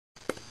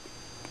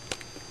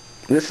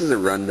This is a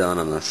rundown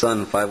on the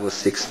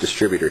sun506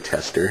 distributor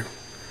tester.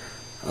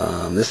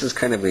 This is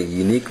kind of a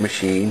unique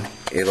machine.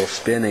 It'll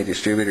spin a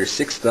distributor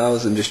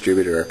 6,000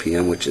 distributor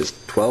RPM, which is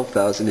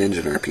 12,000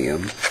 engine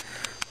RPM.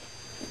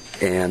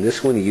 And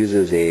this one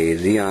uses a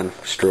xenon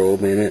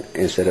strobe in it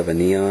instead of a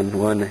neon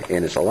one,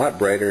 and it's a lot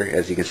brighter.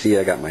 As you can see,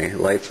 I got my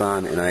lights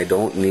on, and I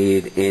don't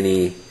need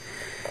to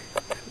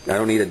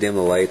dim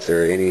the lights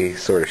or any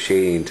sort of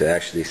shading to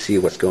actually see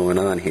what's going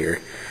on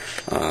here.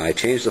 I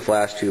changed the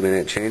flash tube in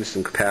it, changed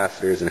some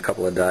capacitors and a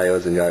couple of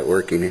diodes, and got it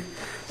working.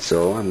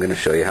 So I'm going to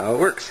show you how it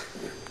works.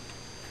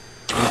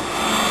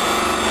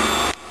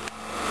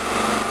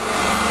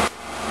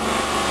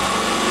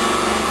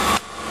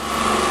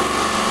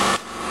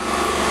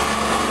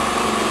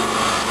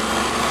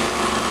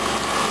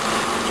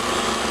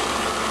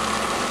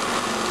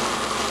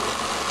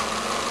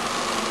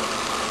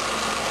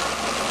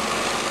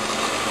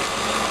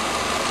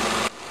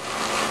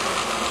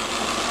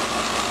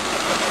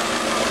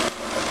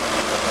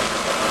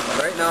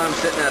 Right now I'm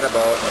sitting at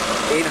about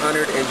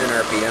 800 engine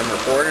RPM or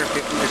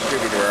 450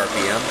 distributor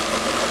RPM,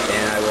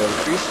 and I will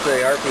increase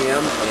the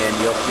RPM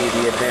and you'll see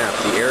the advance.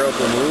 The arrows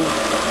will move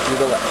to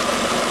the left.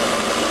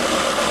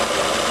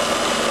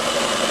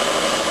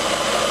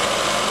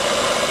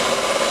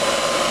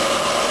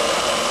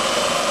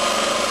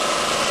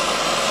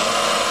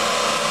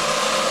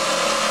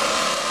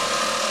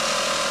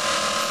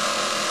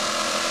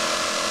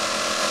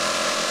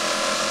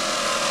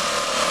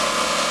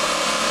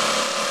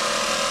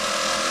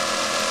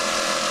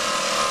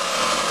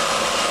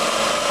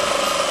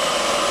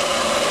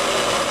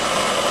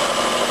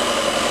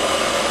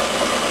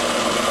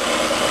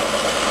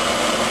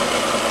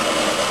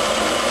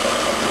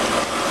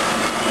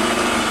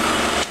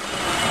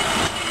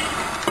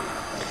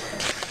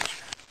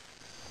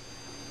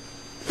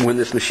 When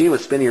this machine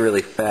was spinning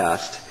really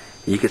fast,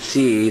 you could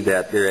see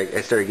that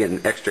I started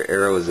getting extra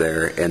arrows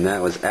there, and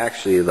that was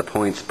actually the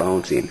points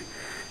bouncing.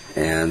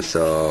 And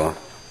so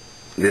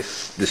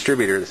this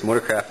distributor, this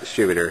motorcraft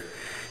distributor,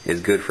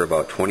 is good for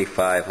about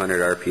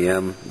 2,500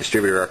 RPM,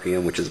 distributor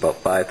RPM, which is about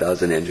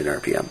 5,000 engine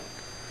RPM.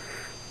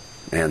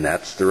 And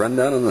that's the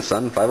rundown on the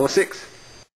sun506.